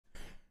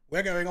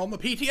We're going on the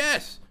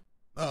PTS!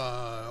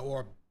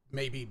 Or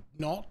maybe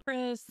not.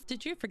 Chris,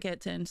 did you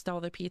forget to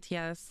install the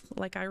PTS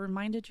like I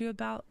reminded you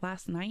about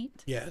last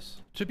night?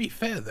 Yes. To be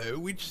fair though,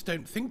 we just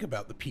don't think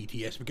about the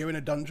PTS. We go in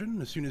a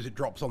dungeon as soon as it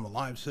drops on the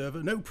live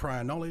server, no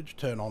prior knowledge,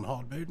 turn on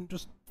hard mode and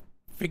just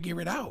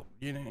figure it out,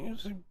 you know?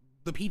 So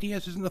the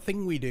PTS isn't a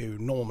thing we do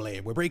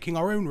normally. We're breaking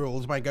our own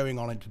rules by going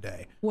on it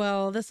today.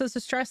 Well, this is a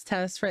stress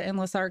test for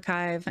Endless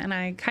Archive, and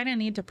I kind of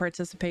need to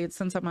participate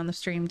since I'm on the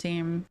stream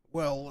team.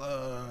 Well,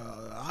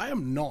 I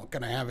am not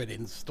gonna have it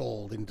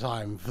installed in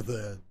time for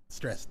the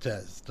stress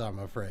test, I'm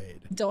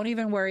afraid. Don't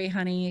even worry,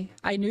 honey.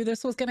 I knew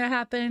this was gonna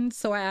happen,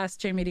 so I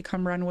asked Jimmy to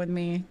come run with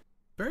me.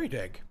 Very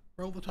dig.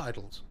 Roll the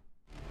titles.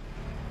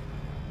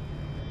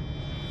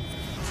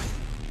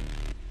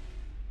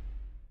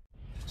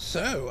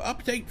 So,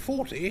 Update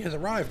 40 has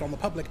arrived on the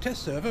public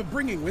test server,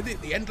 bringing with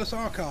it the Endless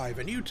Archive,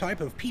 a new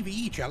type of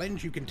PvE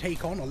challenge you can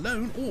take on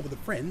alone or with a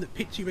friend that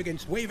pits you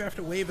against wave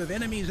after wave of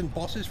enemies and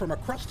bosses from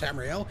across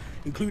Tamriel,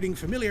 including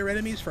familiar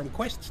enemies from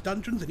quests,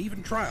 dungeons, and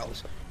even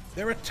trials.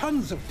 There are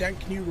tons of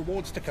dank new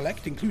rewards to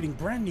collect, including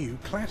brand new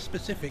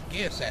class-specific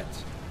gear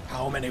sets.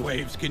 How many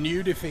waves can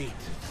you defeat?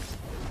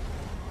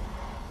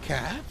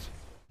 Katt?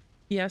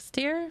 Yes,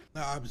 dear?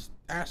 I was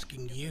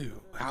asking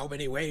you, how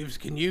many waves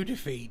can you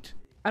defeat?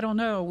 I don't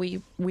know.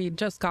 We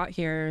just got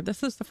here.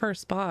 This is the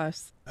first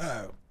boss.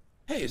 Oh.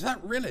 Hey, is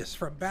that Rillis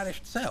from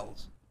Banished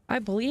Cells? I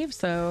believe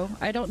so.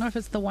 I don't know if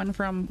it's the one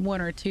from 1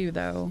 or 2,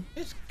 though.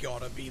 It's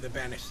gotta be the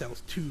Banished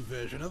Cells 2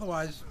 version,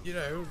 otherwise, you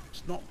know,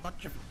 it's not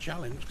much of a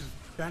challenge, because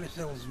Banished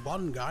Cells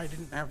 1 guy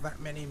didn't have that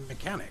many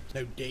mechanics.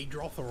 No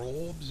Daedroth or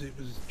orbs, it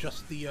was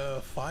just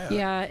the, fire.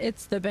 Yeah,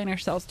 it's the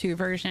Banished Cells 2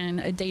 version.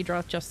 A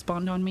Daedroth just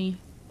spawned on me.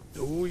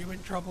 Oh, you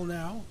in trouble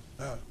now?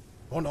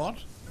 Or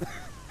not?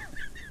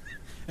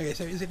 Okay,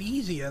 so is it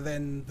easier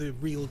than the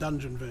real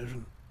dungeon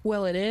version?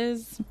 Well, it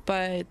is,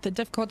 but the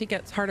difficulty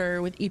gets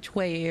harder with each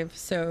wave,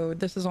 so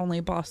this is only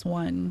boss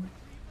 1.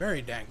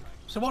 Very dank.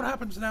 So what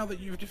happens now that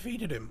you've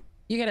defeated him?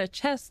 You get a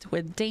chest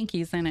with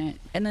dankies in it,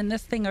 and then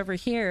this thing over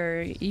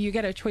here, you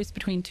get a choice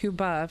between 2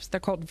 buffs. They're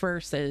called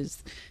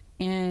verses,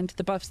 and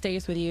the buff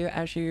stays with you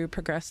as you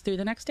progress through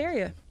the next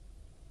area.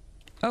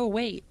 Oh,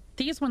 wait.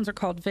 These ones are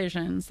called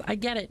visions. I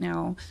get it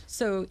now.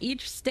 So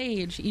each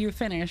stage you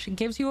finish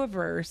gives you a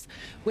verse,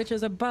 which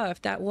is a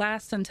buff that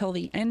lasts until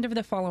the end of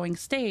the following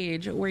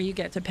stage, where you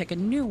get to pick a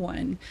new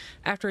one.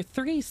 After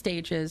 3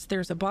 stages,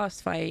 there's a boss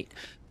fight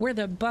where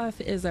the buff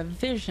is a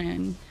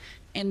vision,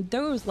 and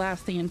those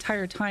last the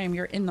entire time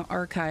you're in the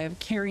archive,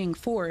 carrying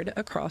forward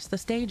across the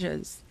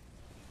stages.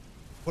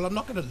 Well, I'm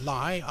not going to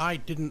lie, I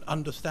didn't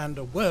understand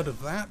a word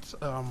of that.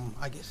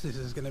 I guess this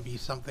is going to be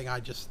something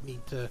I just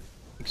need to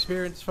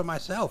experience for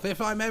myself, if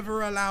I'm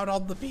ever allowed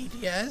on the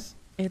PTS.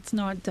 It's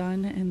not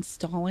done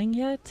installing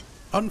yet?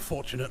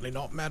 Unfortunately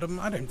not, madam.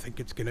 I don't think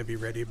it's going to be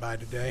ready by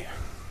today.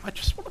 I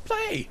just want to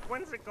play.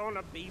 When's it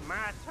gonna be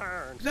my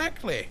turn?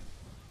 Exactly.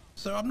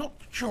 So I'm not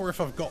sure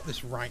if I've got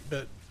this right,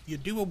 but you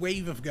do a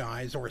wave of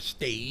guys or a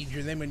stage,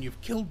 and then when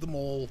you've killed them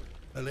all,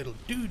 a little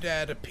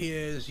doodad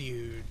appears,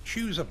 you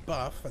choose a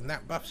buff, and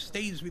that buff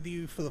stays with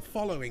you for the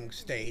following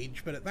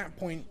stage, but at that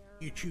point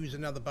you choose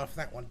another buff,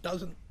 that one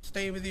doesn't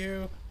stay with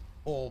you.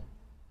 Or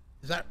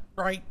is that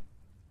right?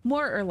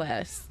 More or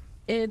less.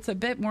 It's a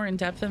bit more in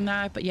depth than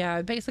that, but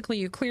yeah, basically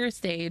you clear a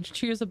stage,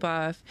 choose a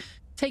buff,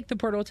 take the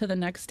portal to the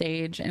next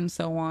stage, and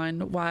so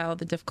on, while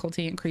the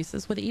difficulty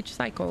increases with each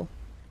cycle.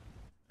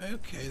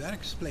 Okay, that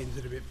explains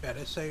it a bit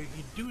better. So you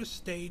do a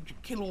stage, you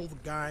kill all the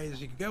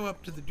guys, you go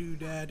up to the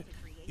doodad,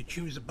 you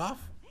choose a buff,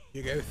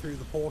 you go through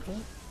the portal,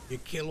 you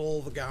kill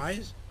all the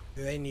guys,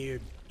 then you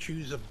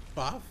choose a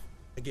buff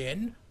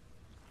again,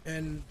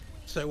 and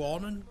so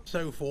on and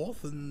so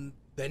forth, and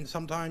then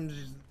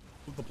sometimes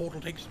the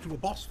portal takes you to a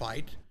boss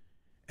fight,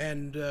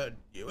 and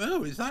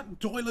oh, is that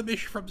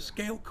Doilamish from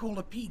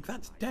Scalecaller Peak?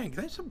 That's dank.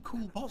 There's some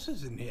cool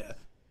bosses in here,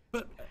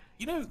 but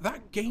you know,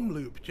 that game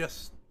loop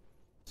just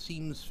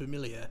seems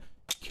familiar.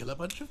 Kill a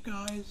bunch of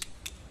guys,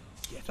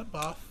 get a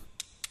buff,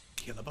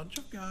 kill a bunch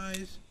of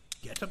guys,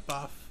 get a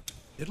buff.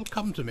 It'll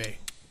come to me.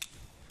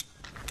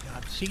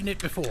 I've seen it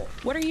before.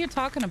 What are you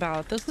talking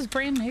about? This is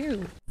brand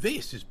new.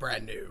 This is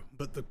brand new,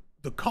 but the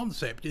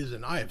concept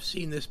isn't. I have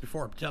seen this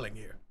before, I'm telling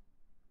you.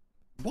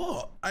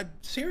 What?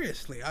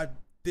 Seriously,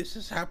 this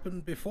has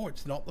happened before.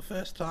 It's not the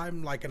first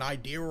time, like, an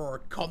idea or a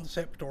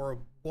concept or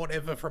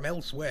whatever from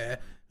elsewhere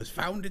has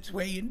found its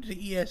way into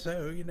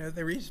ESO. You know,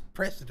 there is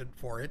precedent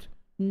for it.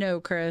 No,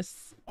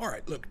 Chris.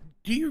 Alright, look,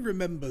 do you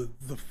remember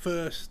the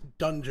first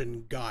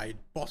dungeon guide,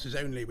 bosses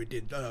only, we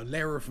did,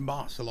 Lair of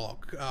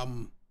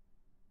Marcelok?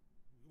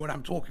 When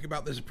I'm talking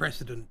about there's a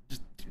precedent,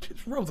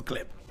 just roll the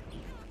clip.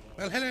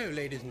 Well, hello,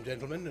 ladies and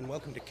gentlemen, and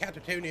welcome to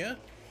Kattatonia,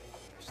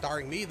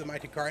 starring me, the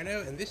Mighty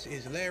Crino, and this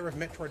is Lair of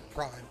Metroid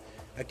Prime,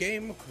 a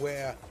game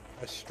where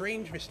a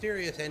strange,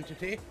 mysterious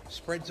entity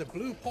spreads a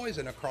blue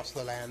poison across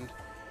the land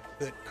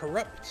that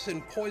corrupts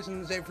and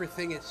poisons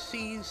everything it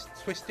sees,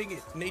 twisting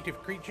its native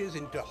creatures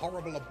into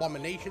horrible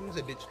abominations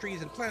and its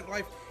trees and plant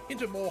life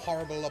into more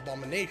horrible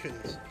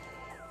abominations.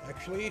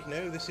 Actually,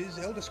 no, this is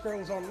Elder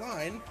Scrolls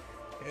Online,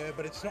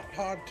 but it's not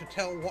hard to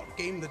tell what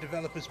game the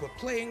developers were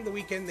playing the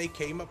weekend they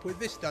came up with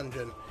this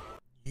dungeon.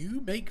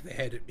 You make the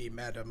head at me,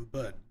 madam,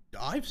 but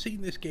I've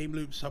seen this game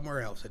loop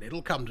somewhere else, and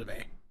it'll come to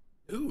me.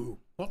 Ooh,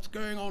 what's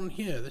going on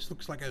here? This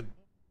looks like a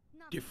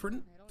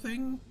different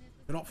thing?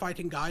 We're not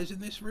fighting guys in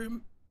this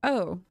room?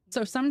 Oh,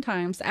 so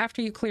sometimes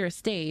after you clear a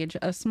stage,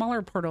 a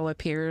smaller portal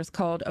appears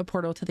called a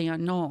portal to the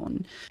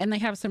unknown. And they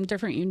have some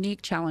different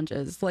unique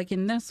challenges. Like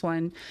in this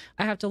one,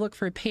 I have to look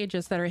for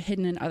pages that are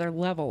hidden in other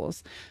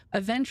levels.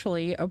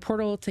 Eventually, a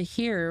portal to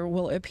here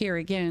will appear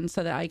again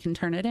so that I can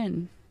turn it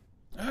in.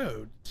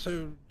 Oh,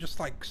 so just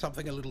like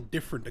something a little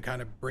different to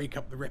kind of break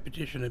up the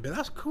repetition a bit.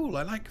 That's cool,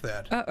 I like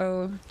that.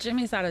 Uh-oh,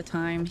 Jimmy's out of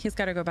time. He's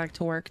got to go back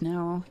to work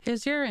now.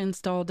 Is your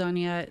install done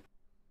yet?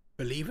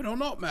 Believe it or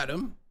not,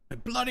 madam,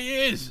 it bloody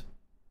is!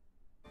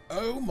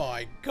 Oh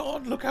my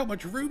god, look how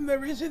much room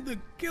there is in the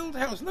guild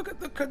house! Look at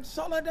the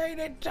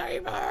consolidated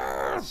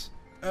tables!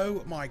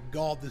 Oh my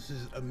god, this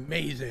is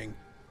amazing.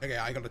 Okay,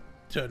 I gotta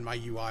turn my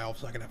UI off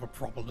so I can have a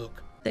proper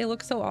look. They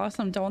look so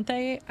awesome, don't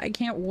they? I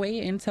can't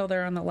wait until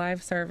they're on the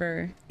live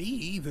server. Me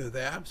either,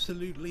 they're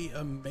absolutely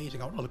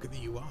amazing. I wanna look at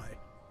the UI.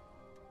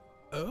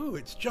 Oh,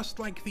 it's just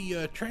like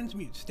the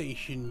transmute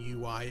station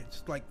UI.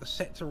 It's like the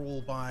sets are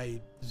all by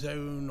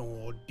zone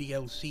or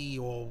DLC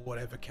or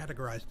whatever,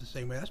 categorized the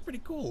same way. That's pretty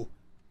cool.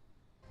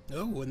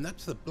 Oh, and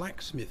that's the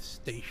blacksmith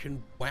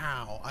station.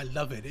 Wow, I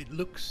love it. It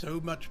looks so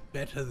much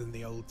better than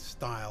the old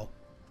style.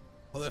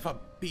 Although if I'm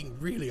being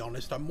really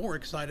honest, I'm more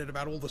excited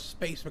about all the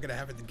space we're going to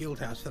have in the guild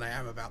house than I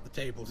am about the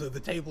tables. So the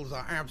tables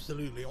are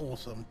absolutely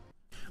awesome.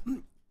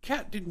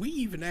 Katt, did we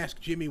even ask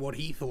Jimmy what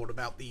he thought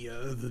about the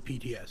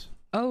PTS?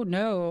 Oh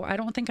no, I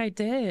don't think I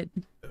did.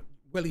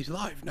 Well, he's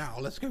live now.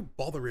 Let's go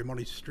bother him on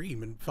his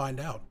stream and find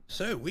out.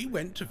 So we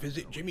went to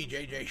visit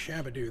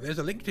JimmyJJShabadu. There's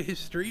a link to his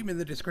stream in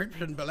the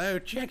description below.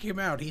 Check him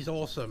out. He's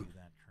awesome.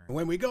 And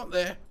when we got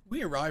there,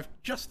 we arrived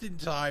just in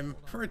time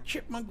for a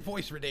chipmunk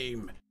voice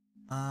redeem.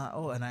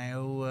 Oh, and I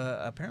owe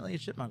apparently a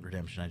chipmunk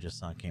redemption I just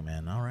saw came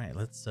in. All right,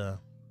 let's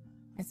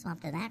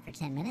swap to that for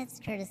 10 minutes,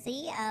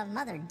 courtesy of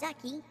Mother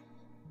Ducky.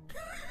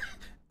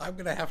 I'm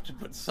gonna have to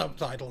put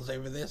subtitles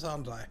over this,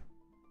 aren't I?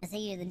 I say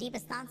you the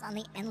deepest thoughts on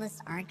the endless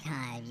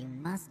archive. You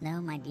must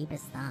know my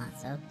deepest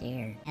thoughts. Oh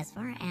dear. As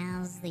far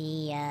as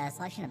the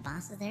selection of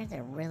bosses there,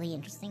 they're really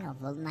interesting.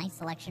 A nice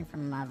selection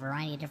from a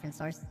variety of different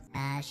sources.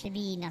 Should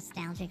be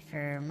nostalgic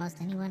for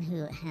most anyone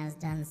who has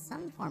done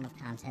some form of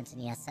content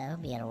in ESO,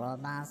 be it a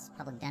world boss,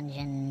 public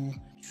dungeon,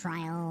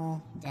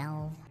 trial,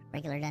 delve,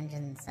 regular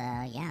dungeons.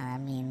 Yeah, I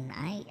mean,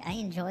 I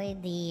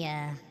enjoyed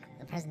the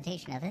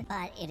presentation of it,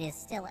 but it is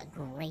still a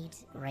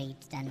great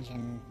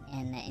dungeon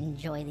and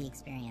enjoy the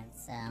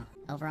experience. So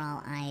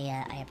overall,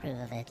 I approve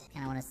of it.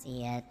 Kind of want to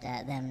see it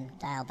them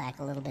dial back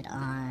a little bit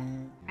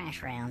on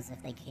crash rounds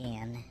if they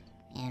can,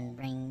 and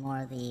bring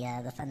more of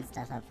the fun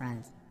stuff up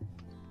front.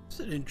 It's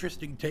an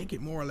interesting take.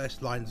 It more or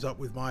less lines up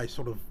with my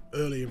sort of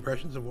early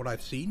impressions of what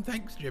I've seen.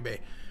 Thanks, Jimmy.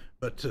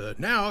 But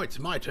now it's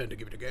my turn to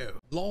give it a go.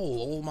 Lol,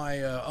 all my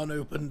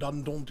unopened,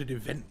 undaunted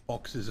event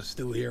boxes are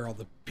still here on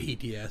the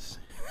PTS.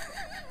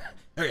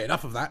 Okay,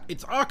 enough of that.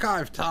 It's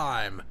archive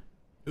time!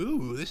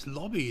 Ooh, this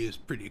lobby is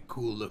pretty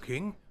cool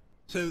looking.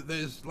 So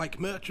there's like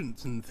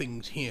merchants and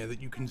things here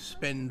that you can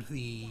spend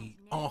the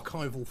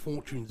archival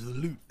fortunes, the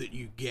loot that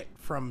you get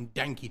from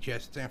danky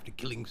chests after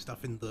killing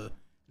stuff in the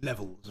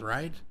levels,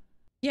 right?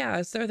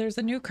 Yeah, so there's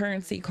a new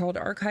currency called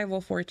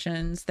archival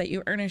fortunes that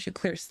you earn as you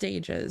clear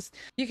stages.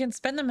 You can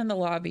spend them in the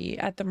lobby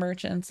at the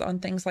merchants on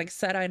things like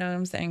set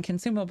items and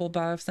consumable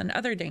buffs and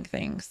other dank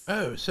things.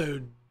 Oh, so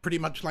pretty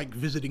much like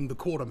visiting the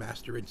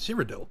quartermaster in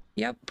Cyrodiil.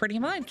 Yep, pretty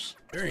much.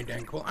 Very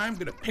dank. Well, I'm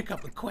gonna pick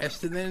up the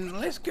quest and then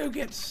let's go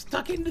get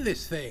stuck into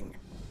this thing.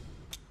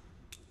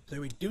 So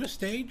we do a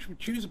stage, we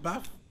choose a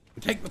buff,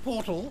 we take the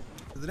portal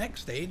to the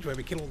next stage where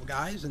we kill all the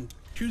guys and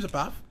choose a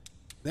buff.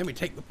 Then we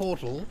take the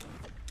portal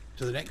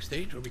to the next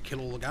stage where we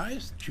kill all the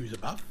guys, choose a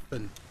buff,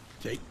 and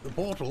take the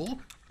portal.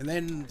 And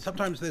then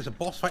sometimes there's a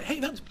boss fight. Hey,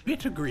 that's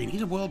Bittergreen.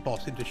 He's a world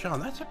boss in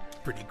Deshaan. That's a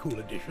pretty cool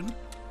addition.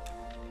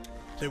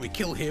 So we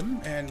kill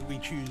him, and we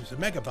choose a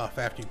mega buff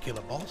after you kill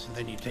a boss, and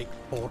then you take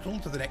the portal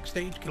to the next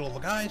stage, kill all the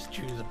guys,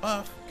 choose a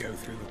buff, go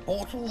through the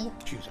portal,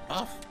 choose a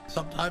buff.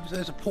 Sometimes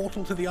there's a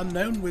portal to the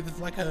unknown with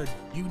like a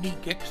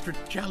unique extra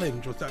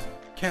challenge or something.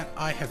 Katt,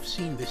 I have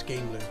seen this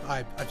game loop.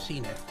 I've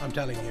seen it. I'm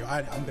telling you.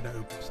 I'm gonna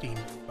open Steam.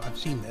 I've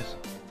seen this.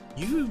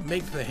 You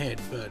make the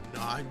head, but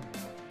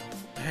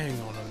hang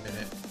on a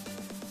minute.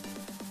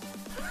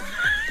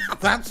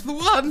 That's the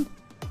one!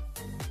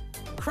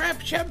 Crab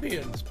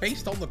Champions,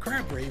 based on the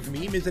Crab Rave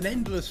meme, is an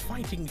endless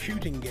fighting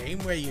shooting game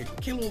where you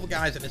kill all the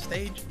guys in a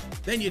stage,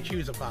 then you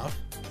choose a buff,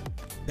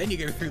 then you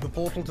go through the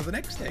portal to the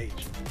next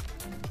stage,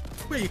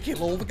 where you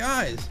kill all the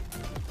guys,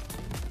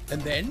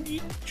 and then you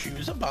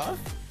choose a buff.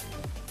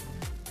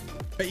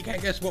 But you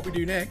can't guess what we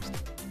do next.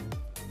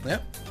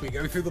 Yep, we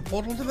go through the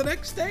portal to the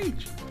next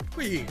stage,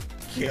 where you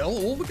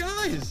kill all the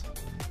guys,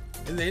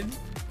 and then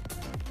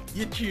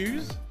you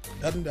choose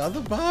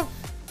another buff,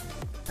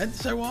 and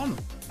so on.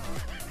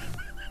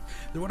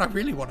 What I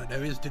really want to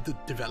know is, did the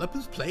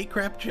developers play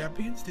Crab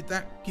Champions? Did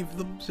that give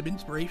them some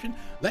inspiration?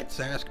 Let's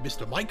ask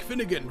Mr. Mike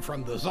Finnegan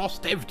from the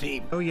ZOS dev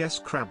team. Oh yes,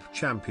 Crab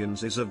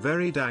Champions is a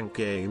very dank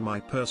game. I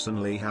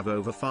personally have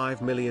over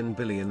 5 million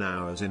billion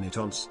hours in it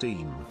on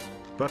Steam.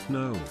 But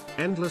no,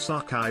 Endless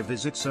Archive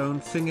is its own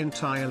thing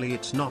entirely.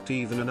 It's not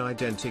even an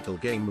identical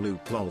game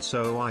loop lol,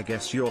 so I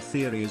guess your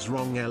theory is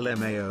wrong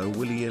LMAO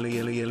willy illy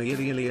illy illy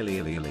illy illy illy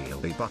illy illy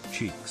illy butt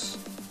cheeks.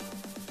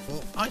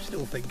 Well, I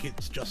still think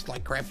it's just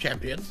like Crab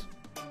Champions.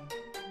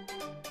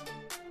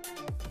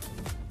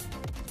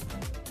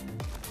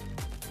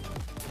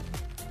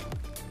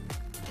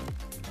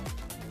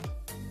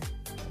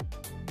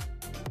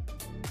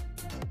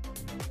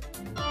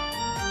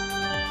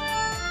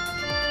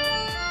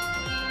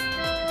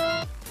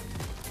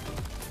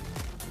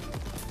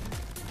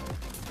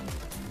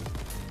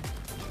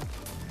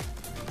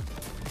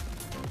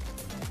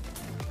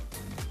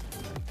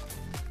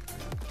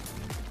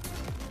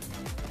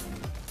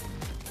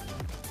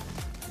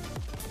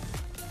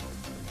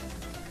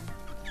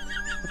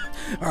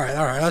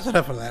 Alright, that's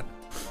enough of that.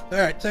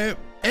 Alright, so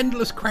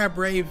Endless Crab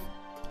Rave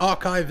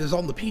Archive is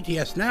on the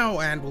PTS now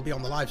and will be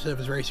on the live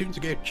servers very soon,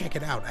 so go check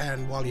it out.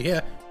 And while you're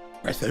here,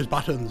 press those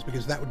buttons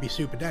because that would be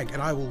super dank.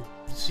 And I will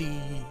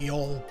see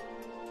y'all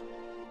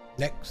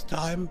next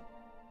time.